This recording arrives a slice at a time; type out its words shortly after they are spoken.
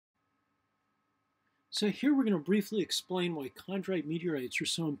So here we're going to briefly explain why chondrite meteorites are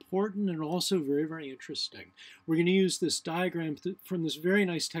so important and also very, very interesting. We're going to use this diagram from this very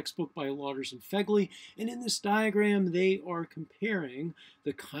nice textbook by Lauders and Fegley, and in this diagram they are comparing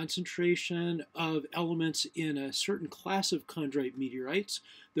the concentration of elements in a certain class of chondrite meteorites,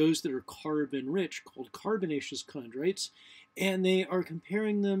 those that are carbon-rich, called carbonaceous chondrites, and they are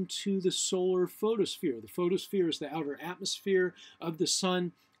comparing them to the solar photosphere. The photosphere is the outer atmosphere of the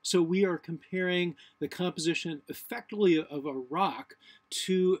sun. So we are comparing the composition effectively of a rock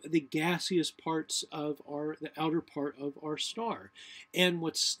to the gaseous parts of the outer part of our star. And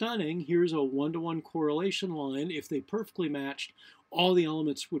what's stunning, here's a one-to-one correlation line. If they perfectly matched, all the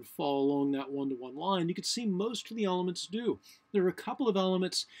elements would fall along that one-to-one line. You can see most of the elements do. There are a couple of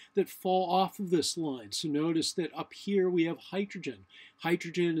elements that fall off of this line. So notice that up here we have hydrogen.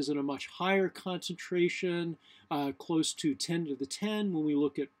 Hydrogen is at a much higher concentration, close to 10 to the 10 when we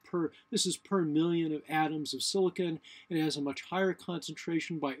look at this is per million of atoms of silicon. It has a much higher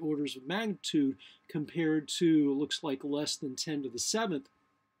concentration by orders of magnitude compared to, looks like, less than 10 to the 7th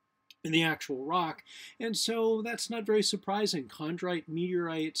in the actual rock. And so that's not very surprising. Chondrite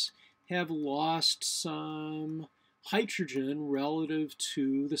meteorites have lost some hydrogen relative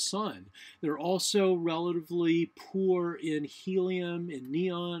to the sun. They're also relatively poor in helium, in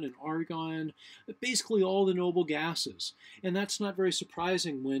neon, and argon, basically all the noble gases. And that's not very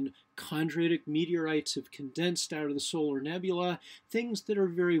surprising when chondritic meteorites have condensed out of the solar nebula, things that are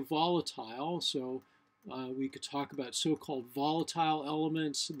very volatile. So we could talk about so-called volatile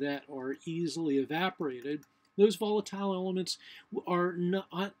elements that are easily evaporated. Those volatile elements are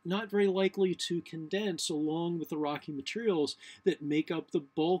not very likely to condense along with the rocky materials that make up the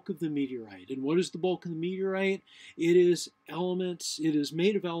bulk of the meteorite. And what is the bulk of the meteorite? It is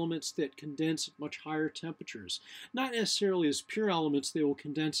made of elements that condense at much higher temperatures. Not necessarily as pure elements, they will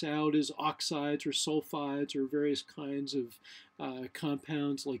condense out as oxides or sulfides or various kinds of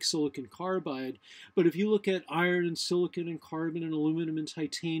compounds like silicon carbide. But if you look at iron and silicon and carbon and aluminum and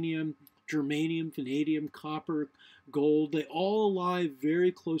titanium, germanium, vanadium, copper, gold, they all lie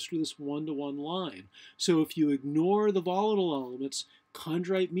very close to this one-to-one line. So if you ignore the volatile elements,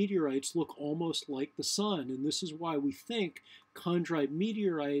 chondrite meteorites look almost like the sun. And this is why we think chondrite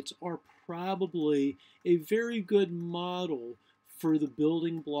meteorites are probably a very good model for the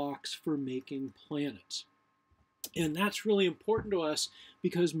building blocks for making planets. And that's really important to us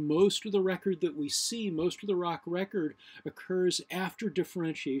because most of the record that we see, most of the rock record, occurs after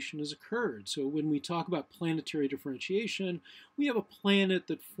differentiation has occurred. So when we talk about planetary differentiation, we have a planet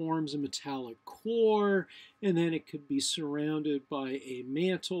that forms a metallic core, and then it could be surrounded by a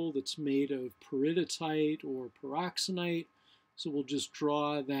mantle that's made of peridotite or pyroxenite. So we'll just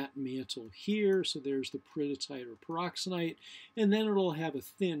draw that mantle here. So there's the peridotite or pyroxenite, and then it'll have a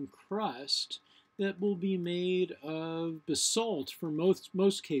thin crust that will be made of basalt for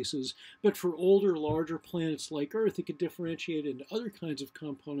most cases, but for older, larger planets like Earth, it could differentiate into other kinds of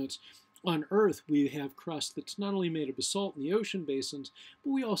components. On Earth, we have crust that's not only made of basalt in the ocean basins, but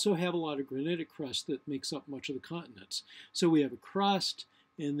we also have a lot of granitic crust that makes up much of the continents. So we have a crust,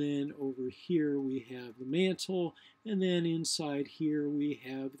 and then over here we have the mantle, and then inside here we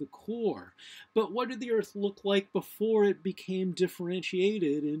have the core. But what did the Earth look like before it became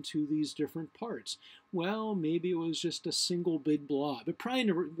differentiated into these different parts? Well, maybe it was just a single big blob. It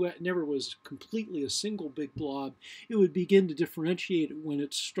probably never was completely a single big blob. It would begin to differentiate when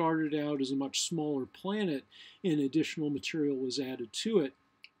it started out as a much smaller planet and additional material was added to it.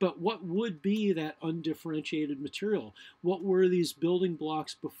 But what would be that undifferentiated material? What were these building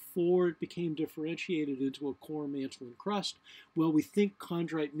blocks before it became differentiated into a core, mantle, and crust? Well, we think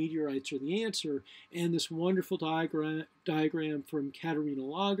chondrite meteorites are the answer, and this wonderful diagram from Katerina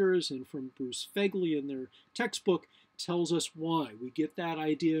Lagers and from Bruce Fegley in their textbook tells us why. We get that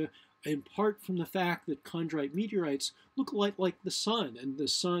idea in part from the fact that chondrite meteorites look like the sun, and the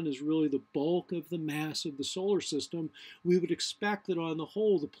sun is really the bulk of the mass of the solar system. We would expect that on the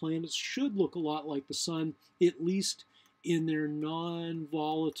whole, the planets should look a lot like the sun, at least in their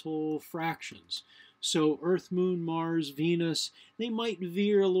non-volatile fractions. So Earth, Moon, Mars, Venus, they might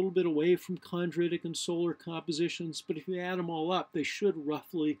veer a little bit away from chondritic and solar compositions, but if you add them all up, they should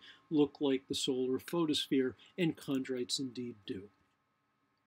roughly look like the solar photosphere, and chondrites indeed do.